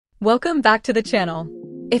Welcome back to the channel.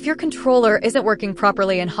 If your controller isn't working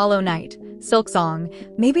properly in Hollow Knight, Silksong,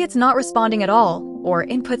 maybe it's not responding at all, or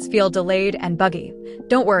inputs feel delayed and buggy,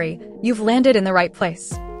 don't worry, you've landed in the right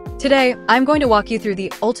place. Today, I'm going to walk you through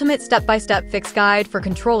the ultimate step-by-step fix guide for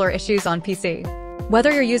controller issues on PC.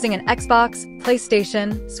 Whether you're using an Xbox,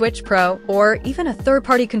 PlayStation, Switch Pro, or even a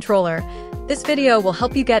third-party controller, this video will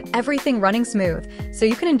help you get everything running smooth so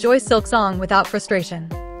you can enjoy Silksong without frustration.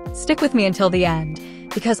 Stick with me until the end,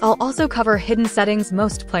 because I'll also cover hidden settings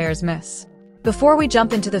most players miss. Before we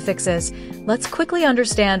jump into the fixes, let's quickly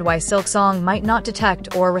understand why Silksong might not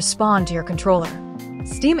detect or respond to your controller.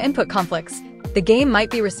 Steam input conflicts. The game might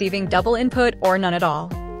be receiving double input or none at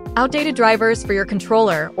all. Outdated drivers for your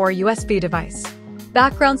controller or USB device.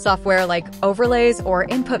 Background software like overlays or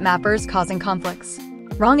input mappers causing conflicts.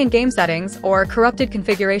 Wrong in-game settings or corrupted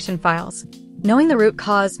configuration files. Knowing the root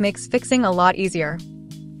cause makes fixing a lot easier.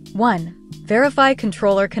 1. Verify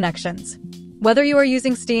controller connections. Whether you are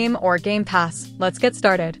using Steam or Game Pass, let's get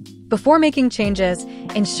started. Before making changes,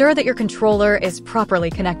 ensure that your controller is properly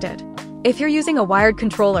connected. If you're using a wired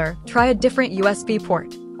controller, try a different USB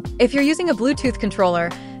port. If you're using a Bluetooth controller,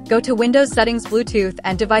 go to Windows Settings, Bluetooth,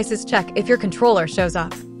 and Devices. Check if your controller shows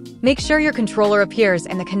up. Make sure your controller appears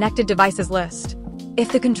in the Connected Devices list.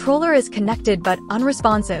 If the controller is connected but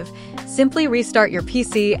unresponsive, simply restart your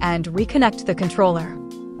PC and reconnect the controller.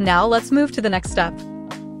 Now let's move to the next step. 2.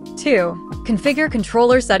 Configure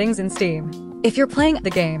controller settings in Steam. If you're playing the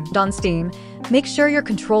game on Steam, make sure your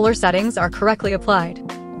controller settings are correctly applied.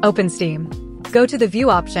 Open Steam. Go to the View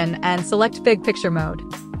option and select Big Picture mode.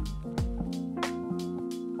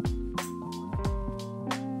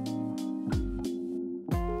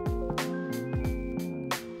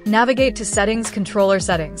 Navigate to Settings, Controller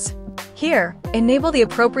Settings. Here, enable the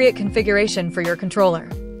appropriate configuration for your controller.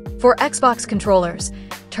 For Xbox controllers,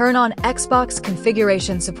 turn on Xbox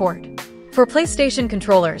configuration support. For PlayStation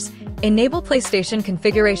controllers, enable PlayStation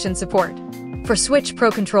configuration support. For Switch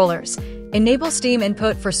Pro controllers, enable Steam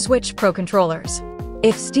input for Switch Pro controllers.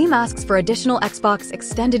 If Steam asks for additional Xbox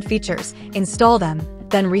extended features, install them,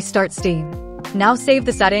 then restart Steam. Now save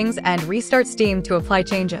the settings and restart Steam to apply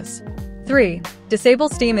changes. 3. Disable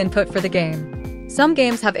Steam input for the game. Some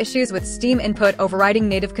games have issues with Steam input overriding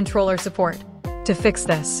native controller support. To fix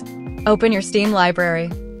this, open your Steam library.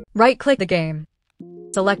 Right-click the game.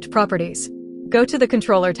 Select Properties. Go to the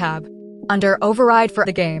Controller tab. Under Override for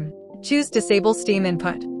the game, choose Disable Steam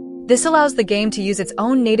input. This allows the game to use its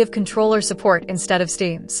own native controller support instead of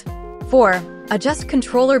Steam's. 4. Adjust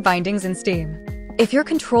controller bindings in Steam. If your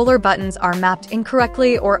controller buttons are mapped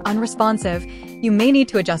incorrectly or unresponsive, you may need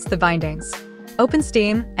to adjust the bindings. Open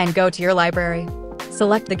Steam and go to your library.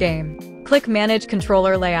 Select the game. Click Manage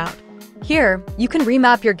Controller Layout. Here, you can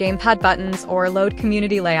remap your gamepad buttons or load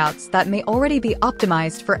community layouts that may already be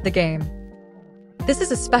optimized for the game. This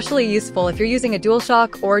is especially useful if you're using a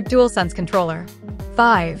DualShock or DualSense controller.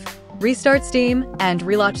 5. Restart Steam and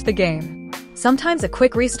relaunch the game. Sometimes a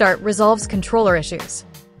quick restart resolves controller issues.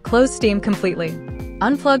 Close Steam completely.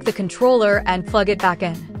 Unplug the controller and plug it back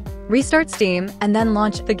in. Restart Steam and then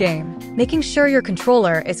launch the game, making sure your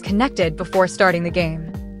controller is connected before starting the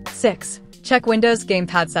game. 6. Check Windows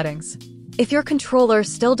Gamepad settings. If your controller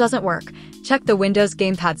still doesn't work, check the Windows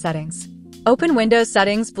Gamepad settings. Open Windows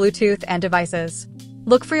Settings, Bluetooth, and Devices.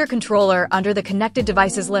 Look for your controller under the Connected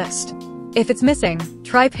Devices list. If it's missing,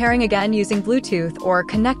 try pairing again using Bluetooth or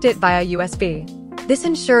connect it via USB. This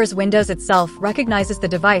ensures Windows itself recognizes the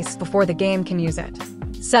device before the game can use it.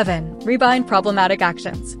 7. Rebind problematic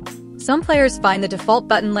actions. Some players find the default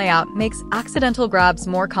button layout makes accidental grabs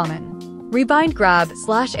more common. Rebind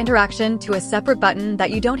grab/interaction to a separate button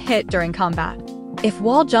that you don't hit during combat. If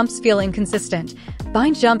wall jumps feel inconsistent,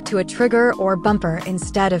 bind jump to a trigger or bumper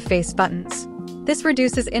instead of face buttons. This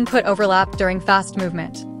reduces input overlap during fast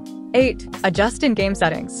movement. 8. Adjust in-game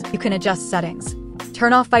settings. You can adjust settings.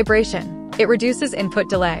 Turn off vibration. It reduces input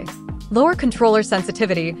delay. Lower controller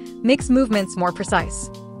sensitivity makes movements more precise.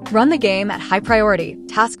 Run the game at high priority.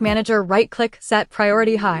 Task Manager right-click, set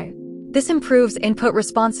priority high. This improves input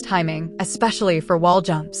response timing, especially for wall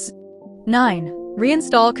jumps. 9.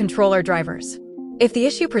 Reinstall controller drivers. If the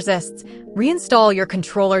issue persists, reinstall your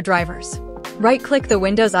controller drivers. Right-click the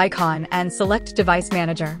Windows icon and select Device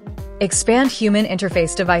Manager. Expand Human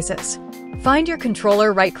Interface Devices. Find your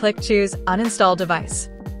controller, right-click, choose Uninstall Device.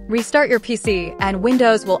 Restart your PC and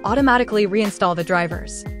Windows will automatically reinstall the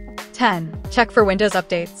drivers. 10. Check for Windows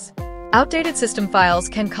updates. Outdated system files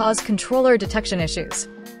can cause controller detection issues.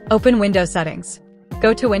 Open Windows Settings.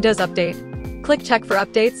 Go to Windows Update. Click Check for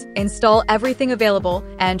updates, install everything available,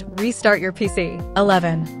 and restart your PC.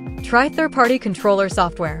 11. Try third-party controller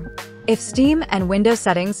software. If Steam and Windows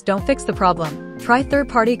settings don't fix the problem, try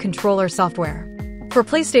third-party controller software. For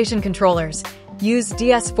PlayStation controllers, use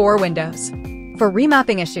DS4 Windows. For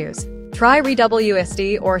remapping issues, try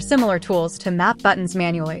ReWSD or similar tools to map buttons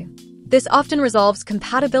manually. This often resolves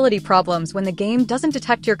compatibility problems when the game doesn't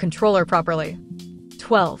detect your controller properly.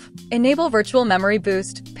 12. Enable Virtual Memory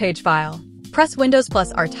Boost page file. Press Windows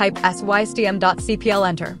plus R, type systm.cpl,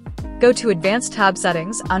 enter. Go to Advanced tab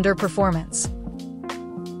Settings under Performance.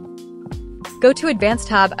 Go to Advanced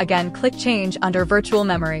tab again, click Change under Virtual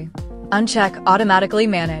Memory. Uncheck Automatically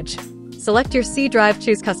Manage. Select your C drive,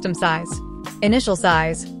 choose Custom Size. Initial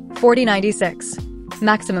size, 4096.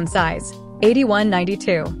 Maximum size,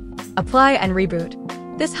 8192. Apply and reboot.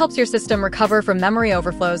 This helps your system recover from memory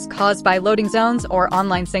overflows caused by loading zones or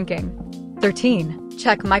online syncing. 13.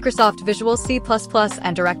 Check Microsoft Visual C++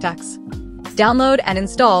 and DirectX. Download and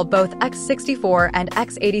install both x64 and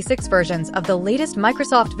x86 versions of the latest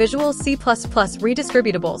Microsoft Visual C++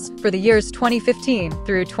 redistributables for the years 2015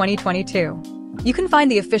 through 2022. You can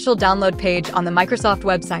find the official download page on the Microsoft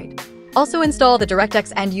website. Also install the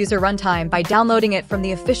DirectX end-user runtime by downloading it from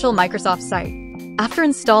the official Microsoft site. After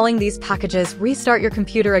installing these packages, restart your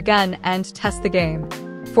computer again and test the game.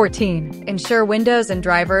 14. Ensure Windows and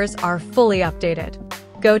drivers are fully updated.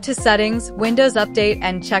 Go to Settings, Windows Update,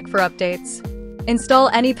 and check for updates. Install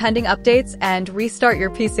any pending updates and restart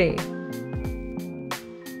your PC.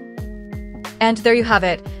 And there you have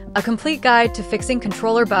it, a complete guide to fixing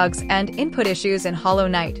controller bugs and input issues in Hollow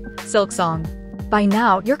Knight, Silksong. By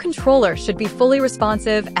now, your controller should be fully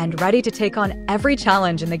responsive and ready to take on every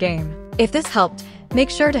challenge in the game. If this helped,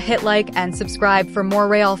 make sure to hit like and subscribe for more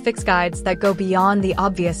real fix guides that go beyond the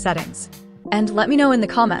obvious settings. And let me know in the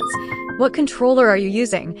comments, what controller are you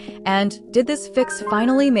using? And did this fix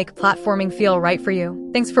finally make platforming feel right for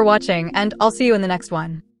you? Thanks for watching, and I'll see you in the next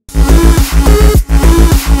one.